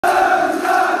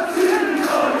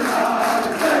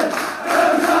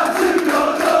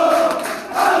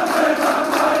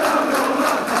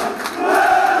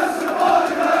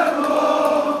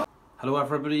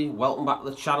everybody, welcome back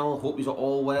to the channel. Hope you're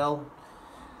all well.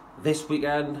 This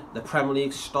weekend the Premier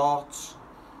League starts.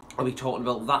 I'll be talking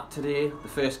about that today. The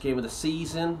first game of the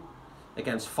season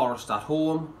against Forest at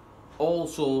home.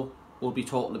 Also we'll be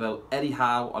talking about Eddie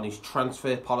Howe on his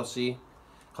transfer policy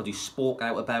because he spoke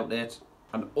out about it,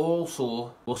 and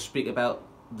also we'll speak about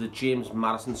the James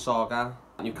Maddison saga.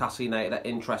 Newcastle United are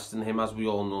interested in him, as we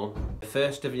all know.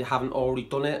 First, if you haven't already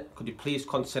done it, could you please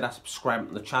consider subscribing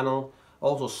to the channel,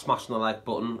 also smashing the like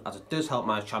button, as it does help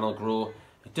my channel grow.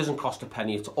 It doesn't cost a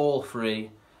penny, it's all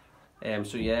free.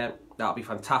 So yeah, that'll be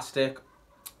fantastic.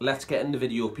 Let's get in the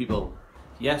video, people.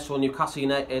 Yeah, so Newcastle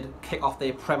United kick off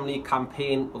their Premier League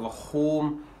campaign with a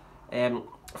home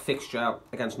fixture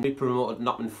against newly promoted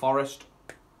Nottingham Forest.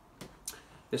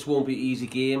 This won't be an easy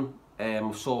game.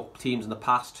 We saw teams in the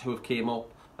past who have came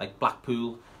up, like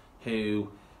Blackpool,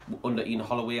 who under Ian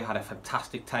Holloway had a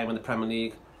fantastic time in the Premier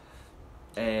League.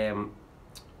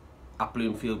 At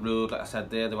Bloomfield Road, like I said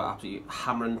there, they were absolutely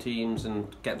hammering teams and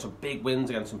getting some big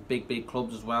wins against some big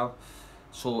clubs as well.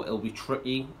 So it'll be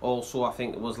tricky. Also, I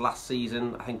think it was last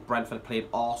season, I think Brentford played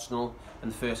Arsenal in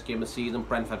the first game of the season.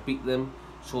 Brentford beat them.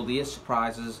 So there is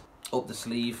surprises up the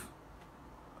sleeve.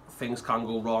 Things can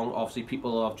go wrong. Obviously,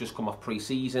 people have just come off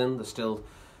pre-season. They're still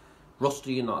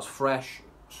rusty and not as fresh.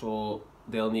 So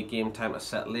they'll need game time to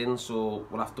settle in. So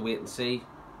we'll have to wait and see.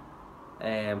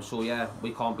 So yeah,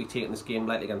 we can't be taking this game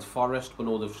lightly against Forest. We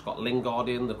know they've just got Lingard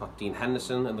in, they've got Dean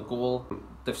Henderson in the goal.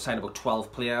 They've signed about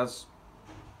 12 players.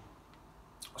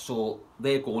 So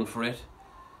they're going for it.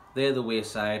 They're the way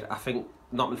side. I think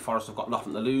Nottingham Forest have got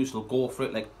nothing to lose. They'll go for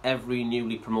it like every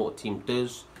newly promoted team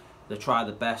does. They try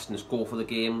the best and just go for the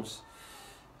games.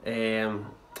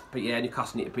 But yeah,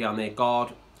 Newcastle need to be on their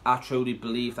guard. I truly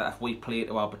believe that if we play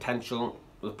to our potential,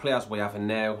 with the players we have in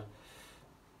now,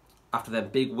 after their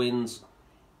big wins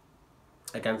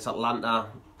against Atlanta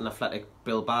and Athletic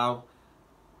Bilbao,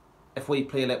 if we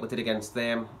play like we did against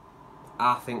them,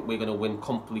 I think we're going to win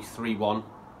comfortably 3-1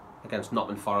 against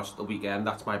Nottingham Forest the weekend.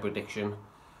 That's my prediction.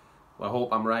 Well, I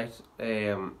hope I'm right.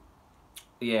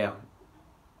 Yeah,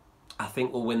 I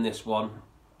think we'll win this one,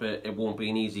 but it won't be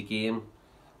an easy game.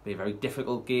 It'll be a very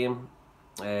difficult game.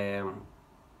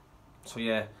 So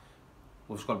yeah,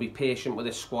 we've just got to be patient with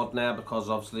this squad now, because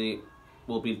obviously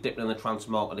we'll be dipping in the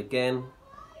transfer market again.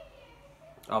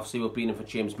 Obviously we're bidding for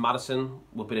James Maddison.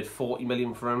 We bidded 40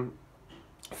 million for him.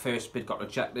 First bid got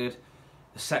rejected.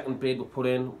 The second bid we put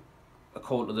in,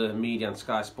 according to the media and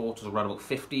Sky Sports, was around about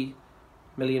 50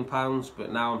 million pounds.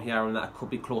 But now I'm hearing that it could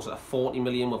be closer to 40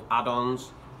 million with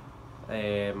add-ons.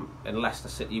 And Leicester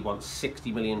City wants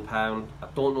 60 million pounds. I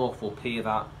don't know if we'll pay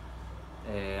that.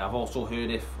 I've also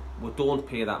heard if we don't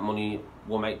pay that money,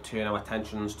 we might turn our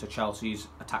attentions to Chelsea's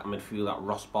attacking midfielder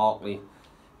Ross Barkley,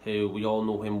 who we all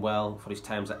know him well for his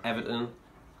times at Everton.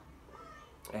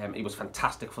 He was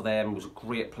fantastic for them. He was a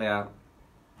great player.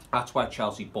 That's why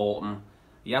Chelsea bought him.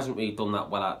 He hasn't really done that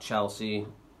well at Chelsea.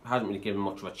 Hasn't really given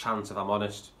much of a chance, if I'm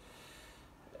honest.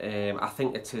 I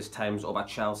think it's his time's up at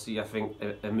Chelsea. I think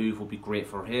a move would be great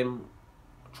for him.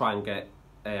 Try and get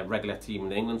a regular team in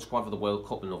the England squad for the World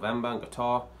Cup in November in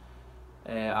Qatar.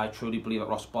 I truly believe that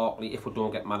Ross Barkley, if we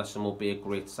don't get Maddison, will be a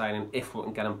great signing. If we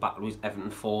can get him back to his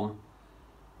Everton form,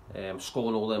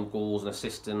 scoring all them goals and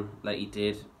assisting like he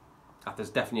did. If there's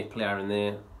definitely a player in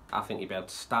there, I think he'd be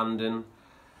outstanding.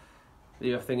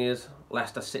 The other thing is,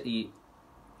 Leicester City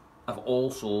have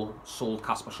also sold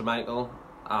Kasper Schmeichel.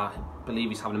 I believe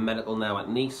he's having a medical now at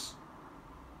Nice,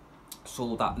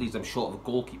 so that leaves them short of a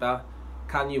goalkeeper.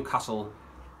 Can Newcastle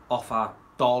offer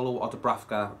Darlow or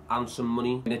Dubravka and some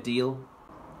money in a deal?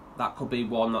 That could be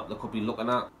one that they could be looking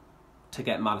at to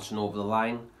get Maddison over the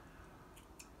line.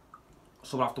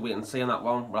 So we'll have to wait and see on that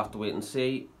one. We'll have to wait and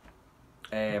see.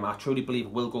 I truly believe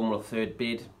we'll go with a third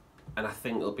bid, and I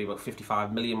think it'll be about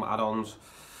 55 million add-ons.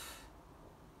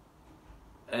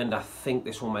 And I think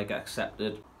this one might get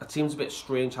accepted. It seems a bit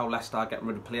strange how Leicester are getting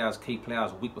rid of players, key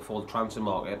players, a week before the transfer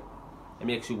market. It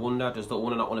makes you wonder, does the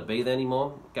owner not want to be there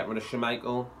anymore? Getting rid of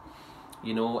Schmeichel,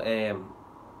 you know,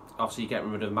 obviously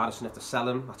getting rid of Maddison if they sell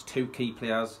him. That's two key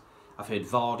players. I've heard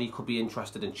Vardy could be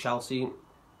interested in Chelsea.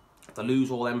 If they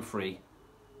lose all them three,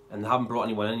 and they haven't brought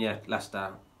anyone in yet,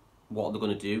 Leicester, what are they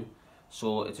going to do?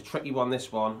 So it's a tricky one,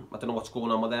 this one. I don't know what's going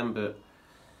on with them, but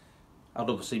I'd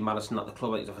love to see Maddison at the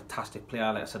club. He's a fantastic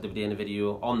player, like I said in the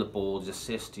video, on the ball, his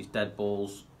assists, his dead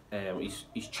balls,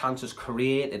 his chances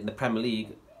created in the Premier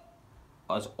League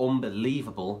is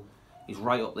unbelievable. He's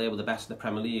right up there with the best in the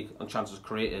Premier League on chances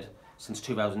created since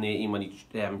 2018 when he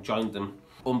joined them.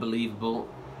 Unbelievable.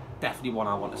 Definitely one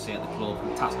I want to see at the club.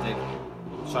 Fantastic.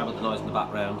 Sorry about the noise in the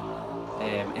background.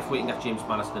 If we can get James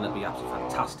Maddison in, it'd be absolutely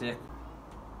fantastic.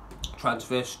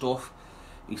 transfer stuff.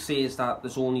 He says that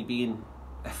there's only been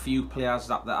a few players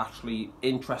that they're actually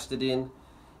interested in.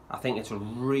 I think it's a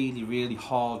really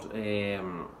hard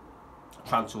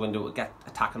transfer window to get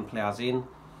attacking players in.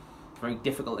 It's very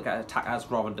difficult to get attackers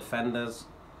rather than defenders.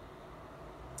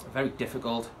 Very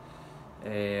difficult.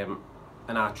 And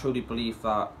I truly believe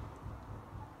that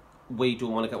we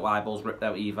don't want to get eyeballs ripped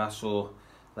out either. So,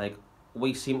 like,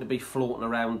 we seem to be floating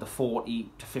around the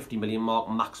 40 to 50 million mark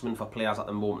maximum for players at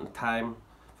the moment in time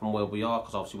from where we are,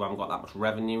 because obviously we haven't got that much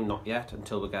revenue, not yet,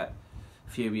 until we get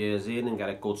a few years in and get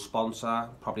a good sponsor,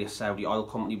 probably a Saudi oil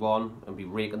company one, and be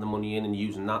raking the money in and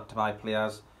using that to buy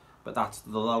players. But that's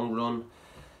the long run.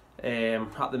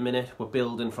 At the minute, we're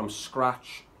building from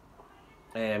scratch.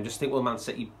 Just think where Man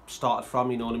City started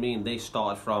from, you know what I mean? They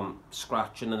started from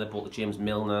scratch, and then they bought the James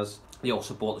Milners. They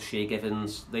also bought the Shea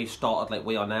Givens. They started like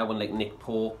we are now, when like Nick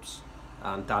Popes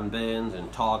and Dan Burns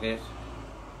and Target,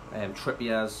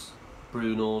 Trippier's,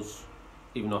 Bruno's.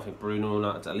 Even though I think Bruno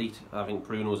not elite, I think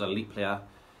Bruno's an elite player.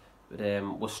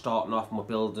 But we're starting off and we're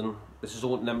building. This is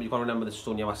all. Remember, you've got to remember, this is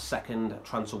only our second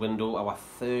transfer window, our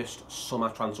first summer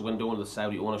transfer window under the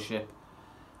Saudi ownership.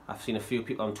 I've seen a few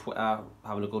people on Twitter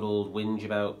having a good old whinge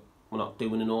about we're not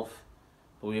doing enough,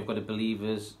 but we've got to believe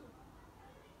is,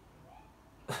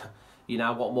 you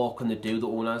know, what more can they do, the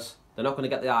owners? They're not going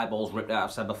to get the eyeballs ripped out,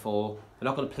 I've said before. They're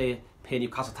not going to pay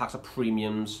Newcastle tax at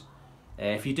premiums.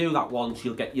 If you do that once,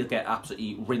 you'll get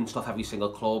absolutely rinsed off every single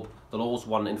club. They'll always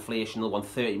want inflation, they'll want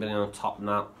 30 million on top of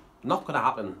that. Not going to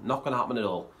happen, not going to happen at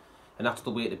all. And that's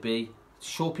the way to be.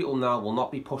 Show people now will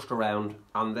not be pushed around,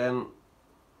 and then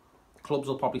clubs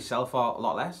will probably sell for a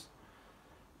lot less.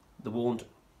 They won't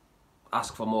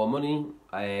ask for more money.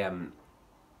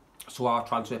 So our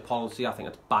transfer policy, I think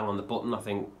it's bang on the button. I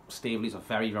think Staveley's a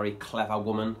very clever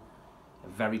woman, a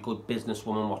very good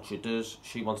businesswoman. What she does,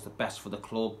 she wants the best for the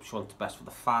club, she wants the best for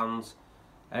the fans.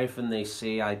 Everything they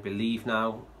say, I believe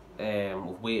now.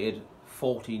 We've waited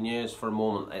 14 years for a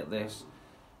moment like this,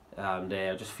 and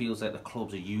it just feels like the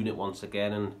club's a unit once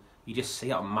again. And you just see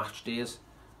it on match days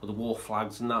with the war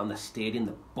flags and that in the stadium,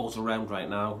 the buzz around right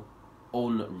now,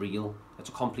 unreal. It's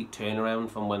a complete turnaround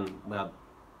from when we had,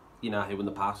 you know, who in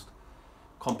the past.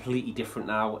 Completely different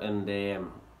now, and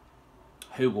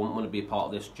who wouldn't want to be a part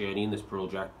of this journey and this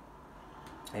project?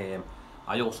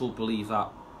 I also believe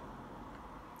that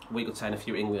we could sign a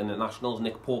few England nationals.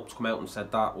 Nick Pope's come out and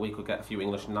said that we could get a few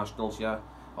English nationals, yeah.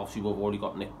 Obviously we've already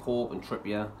got Nick Pope and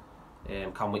Trippier.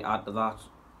 Can we add to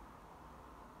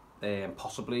that?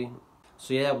 Possibly.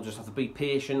 So yeah, we'll just have to be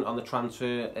patient on the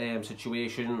transfer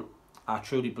situation. I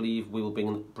truly believe we will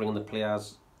bring the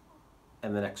players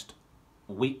in the next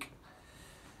week.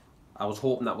 I was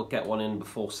hoping that we'd get one in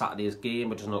before Saturday's game,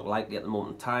 which is not likely at the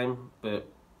moment in time. But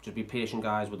just be patient,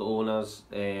 guys, with the owners.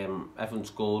 Everyone's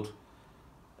good.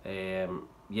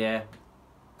 Yeah,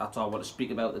 that's all I want to speak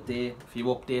about today. A few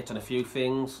updates on a few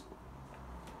things.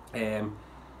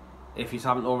 If you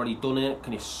haven't already done it,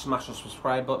 can you smash the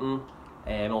subscribe button?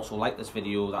 And also like this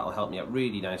video, that'll help me out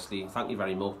really nicely. Thank you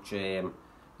very much. Yeah,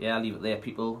 I'll leave it there,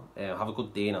 people. Have a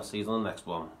good day, and I'll see you on the next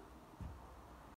one.